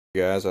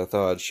Guys, I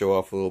thought I'd show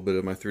off a little bit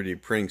of my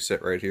 3D printing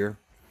set right here.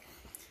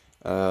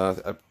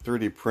 I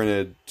 3D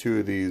printed two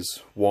of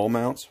these wall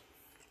mounts.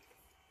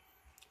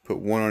 Put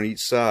one on each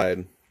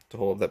side to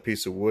hold up that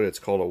piece of wood. It's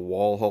called a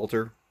wall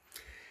halter.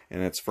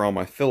 And it's for all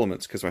my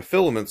filaments, because my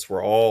filaments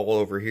were all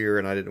over here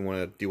and I didn't want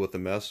to deal with the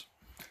mess.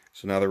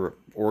 So now they're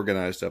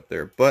organized up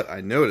there. But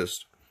I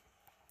noticed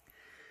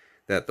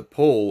that the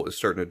pole is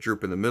starting to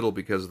droop in the middle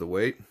because of the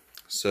weight.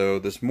 So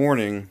this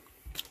morning,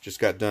 just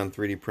got done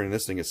 3D printing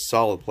this thing. It's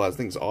solid plastic. This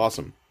thing's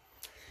awesome.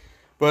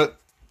 But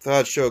thought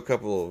I'd show a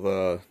couple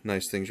of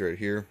nice things right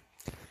here.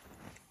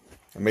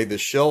 I made this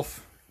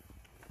shelf.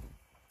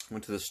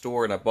 Went to the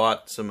store and I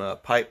bought some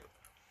pipe.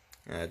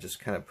 And I just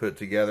kind of put it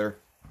together.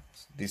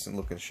 It's a decent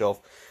looking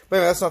shelf. But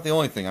anyway, that's not the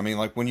only thing. I mean,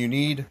 like when you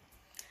need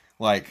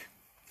like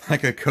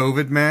a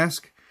COVID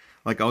mask,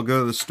 like I'll go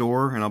to the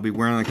store and I'll be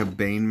wearing like a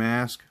Bane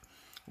mask,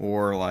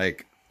 or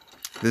like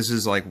this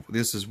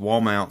is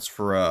wall mounts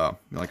for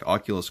like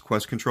Oculus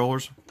Quest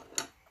controllers.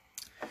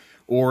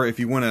 Or if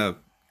you want to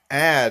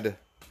add,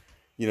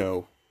 you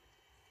know,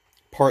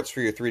 parts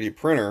for your 3D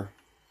printer,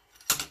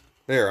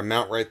 there, a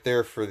mount right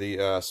there for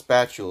the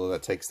spatula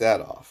that takes that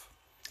off.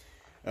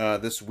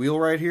 This wheel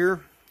right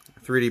here,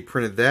 3D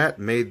printed that,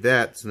 made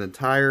that. It's an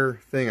entire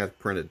thing I've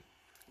printed.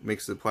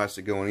 Makes the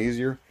plastic going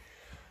easier.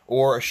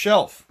 Or a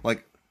shelf,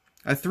 like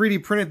I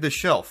 3D printed this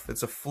shelf.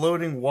 It's a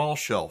floating wall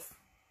shelf.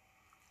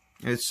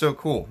 It's so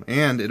cool,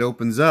 and it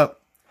opens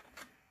up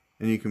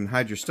and you can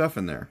hide your stuff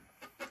in there.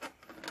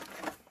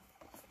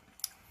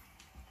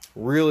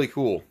 Really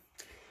cool.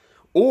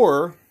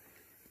 Or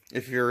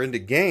if you're into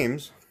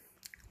games,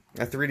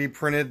 I 3D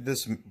printed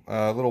this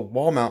little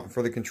wall mount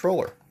for the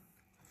controller.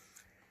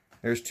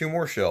 There's two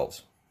more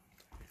shelves.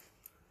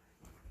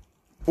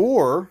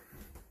 Or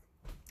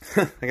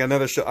I got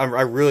another shelf.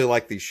 I really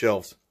like these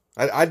shelves.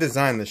 I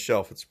designed this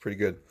shelf. It's pretty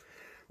good.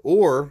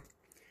 Or,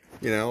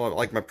 you know,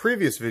 like my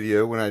previous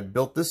video when I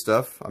built this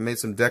stuff, I made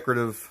some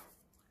decorative,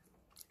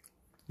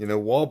 you know,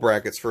 wall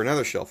brackets for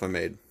another shelf I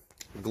made.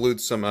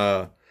 Glued some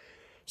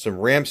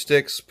RAM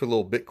sticks, put a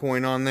little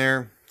Bitcoin on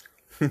there.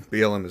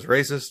 BLM is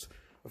racist.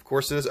 Of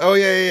course it is. Oh,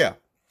 yeah.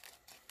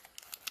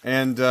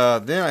 And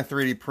then I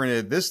 3D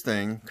printed this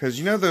thing, because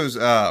you know those,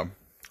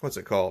 what's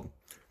it called?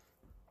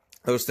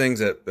 Those things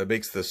that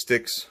makes the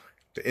sticks,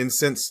 the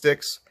incense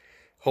sticks,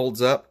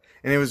 holds up.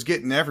 And it was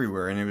getting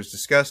everywhere, and it was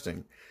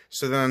disgusting.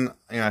 So then,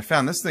 you know, I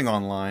found this thing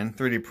online,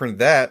 3D printed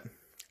that,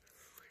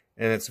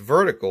 and it's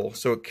vertical,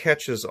 so it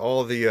catches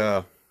all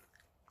the,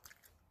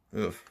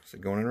 is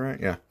it going in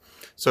right? Yeah.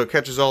 So it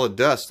catches all the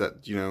dust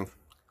that, you know,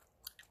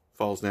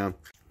 falls down.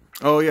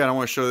 Oh yeah, and I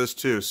want to show this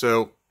too.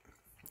 So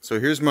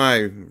here's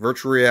my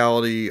virtual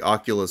reality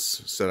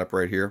Oculus setup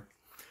right here.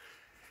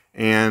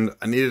 And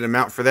I needed a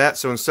mount for that,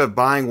 so instead of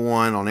buying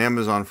one on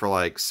Amazon for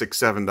like $6,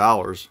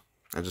 $7,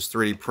 I just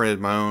 3D printed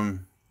my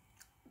own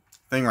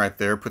thing right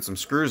there, put some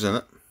screws in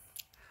it.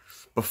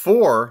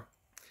 Before,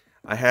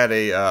 I had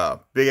a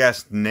big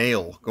ass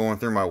nail going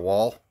through my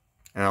wall,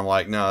 and I'm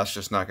like, no, that's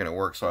just not going to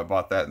work, so I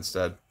bought that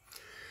instead.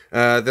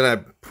 Then I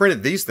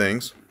printed these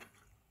things,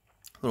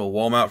 little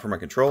wall mount for my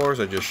controllers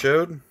I just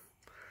showed,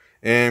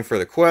 and for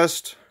the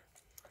Quest,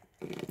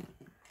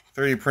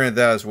 3D printed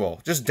that as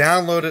well. Just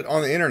download it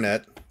on the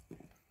internet,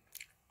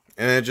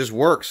 and it just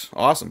works.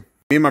 Awesome.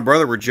 Me and my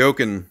brother were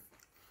joking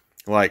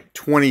like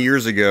 20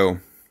 years ago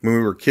when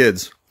we were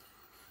kids.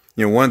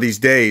 You know, one of these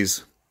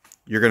days,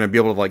 you're going to be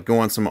able to like go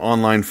on some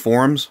online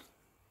forums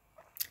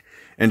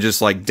and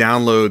just like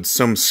download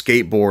some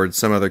skateboard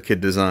some other kid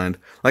designed.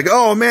 Like,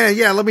 oh man,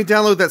 yeah, let me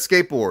download that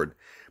skateboard.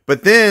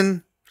 But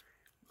then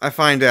I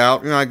find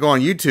out, you know, I go on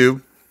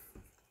YouTube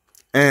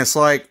and it's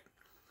like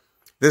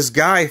this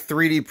guy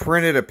 3D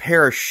printed a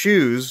pair of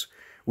shoes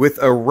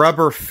with a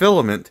rubber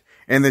filament,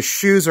 and the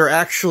shoes are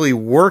actually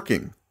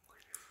working.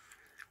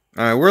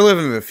 We're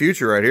living in the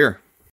future right here.